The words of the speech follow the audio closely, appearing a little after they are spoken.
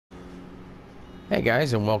Hey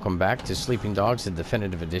guys, and welcome back to Sleeping Dogs, the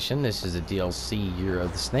Definitive Edition. This is a DLC Year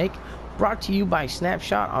of the Snake, brought to you by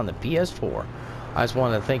Snapshot on the PS4. I just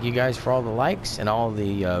want to thank you guys for all the likes and all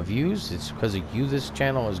the views. It's because of you this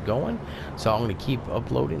channel is going, so I'm going to keep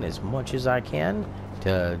uploading as much as I can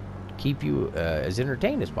to keep you as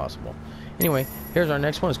entertained as possible. Anyway, here's our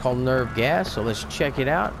next one. It's called Nerve Gas, so let's check it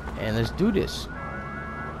out and let's do this.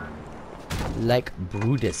 Like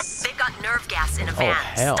Brutus. They've got nerve gas in a van. Oh,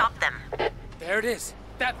 hell. Stop them. There it is.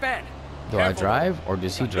 That van. Do I drive or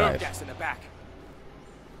does he drive? Gas in the back.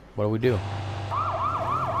 What do we do?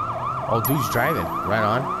 Oh, dude's driving. Right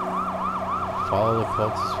on. Follow the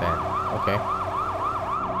cultist van. Okay.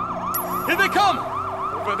 Here they come!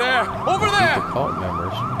 Over there! Over there! The cult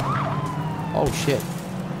members. Oh shit.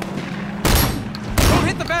 Don't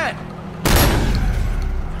hit the van!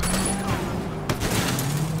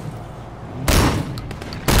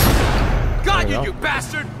 Got you, you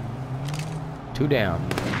bastard! Two down.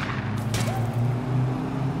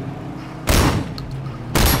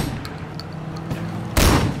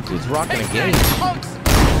 Dude's rocking a gauge.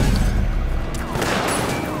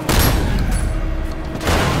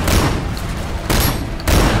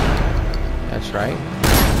 That's right.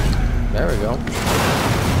 There we go.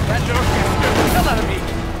 That door scared the hell out of me.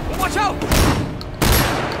 Watch out!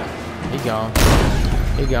 He gone.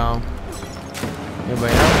 He gone.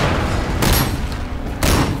 Anybody else?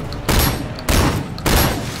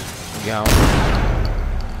 He gone.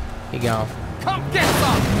 He gone. Come get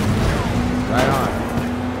some! Right on.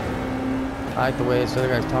 I like the way this other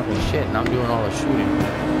guy's talking shit and I'm doing all the shooting.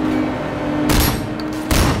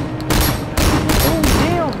 Oh,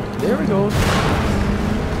 damn! There we go.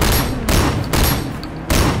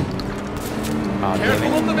 Oh,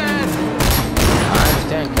 careful of the van! I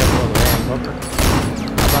understand, careful of the van, fucker.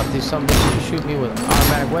 How about these some bitches to shoot me with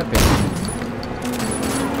automatic weapons?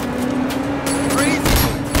 Crazy!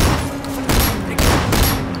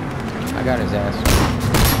 I got his ass.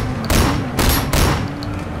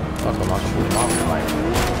 Fuck him, I'll shoot him off the light.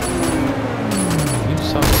 You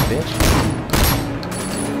son of a bitch.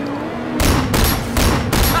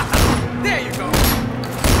 There you go!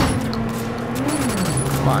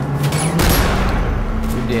 Come on.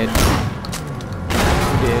 You did.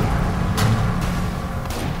 You did.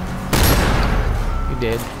 You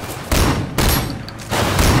did.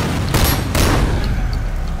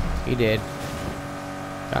 He did.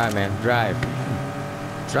 Alright, man. Drive.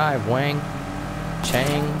 Drive, Wang.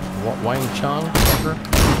 Chang. Wang Chung. Fucker.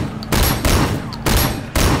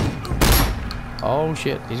 Oh,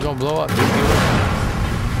 shit. He's gonna blow up.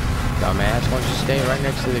 Dumbass. Why don't you stay right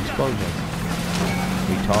next to the explosion?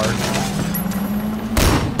 Retard.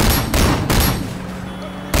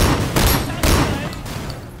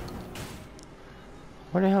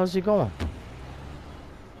 Where the hell is he going?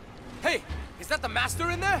 Hey, is that the master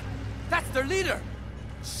in there? That's their leader.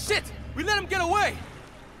 Shit, we let him get away.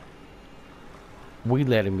 We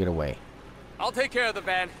let him get away. I'll take care of the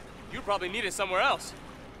van. You probably need it somewhere else.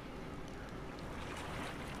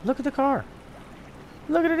 Look at the car.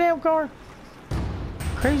 Look at the damn car.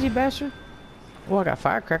 Crazy bastard. Oh, I got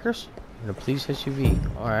firecrackers. And a police SUV.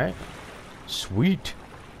 Alright. Sweet.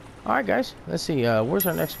 Alright, guys. Let's see. Where's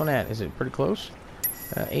our next one at? Is it pretty close?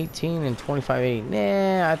 18 and 25.8.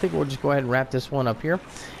 Nah, I think we'll just go ahead and wrap this one up here.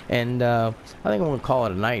 And I think I'm going to call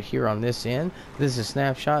it a night here on this end. This is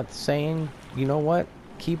Snapshot saying, you know what?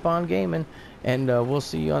 Keep on gaming. And we'll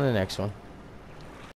see you on the next one.